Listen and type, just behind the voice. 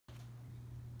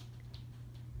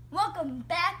Welcome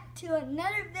back to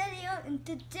another video, and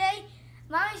today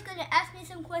Mommy's going to ask me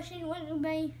some questions. What is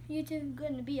my YouTube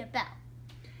going to be about?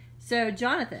 So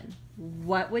Jonathan,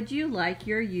 what would you like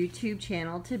your YouTube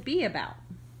channel to be about?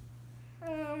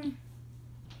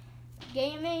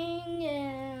 Gaming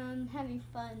and having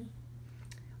fun.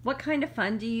 What kind of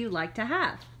fun do you like to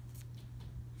have?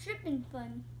 Tripping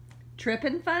fun.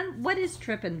 Trippin' fun? What is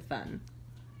trippin' fun?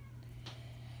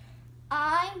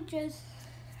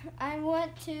 I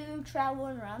want to travel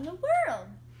around the world.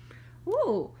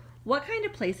 Ooh, what kind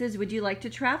of places would you like to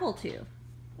travel to?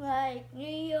 Like New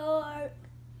York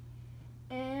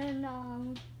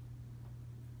and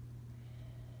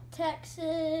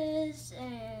Texas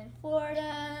and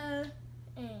Florida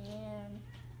and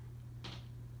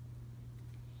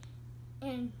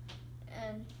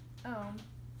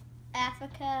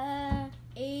Africa,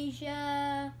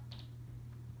 Asia,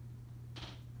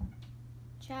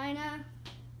 China,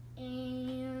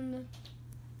 and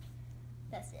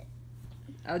that's it.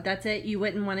 Oh, that's it? You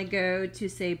wouldn't want to go to,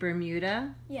 say,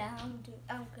 Bermuda? Yeah,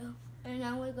 I'll go. And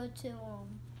I would go to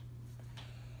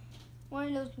one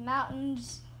of those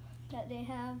mountains that they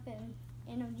have in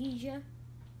Indonesia.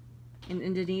 In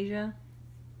Indonesia?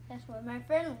 That's where my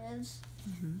friend lives.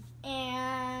 Mm-hmm.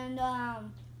 And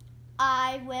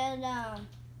I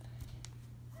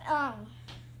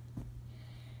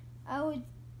would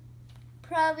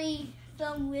probably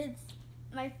film with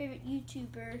my favorite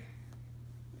YouTuber,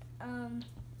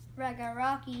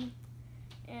 Rocky,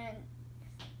 and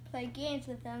play games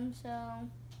with them. So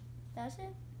that's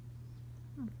it.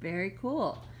 Very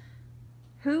cool.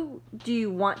 Who do you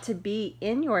want to be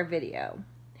in your video?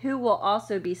 Who will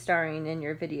also be starring in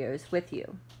your videos with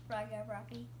you?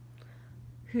 Rocky.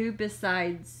 Who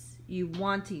besides you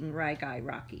wanting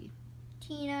Rocky?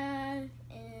 Tina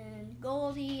and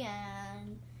Goldie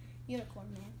and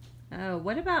Unicorn Man. Oh,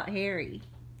 what about Harry?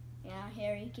 Yeah,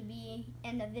 Harry can be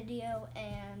in the video.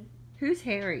 And Who's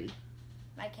Harry?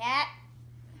 my cat.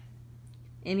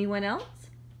 Anyone else?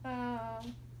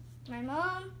 My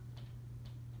mom,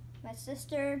 my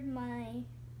sister, my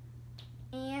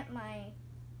aunt, my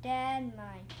dad,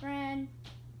 my friend.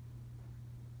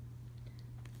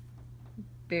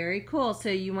 Very cool. So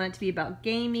you want it to be about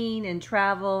gaming and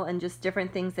travel and just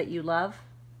different things that you love?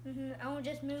 I will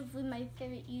just move with my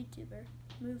favorite YouTuber.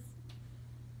 Move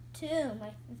to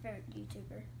my favorite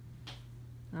YouTuber.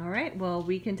 All right. Well,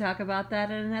 we can talk about that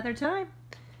at another time.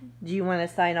 Do you want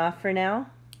to sign off for now?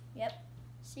 Yep.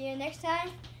 See you next time.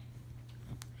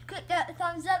 Click that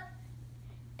thumbs up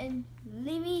and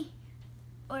leave me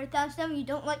or a thumbs down if you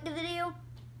don't like the video,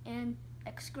 and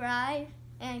subscribe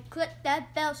and click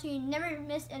that bell so you never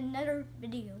miss another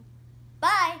video.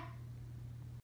 Bye.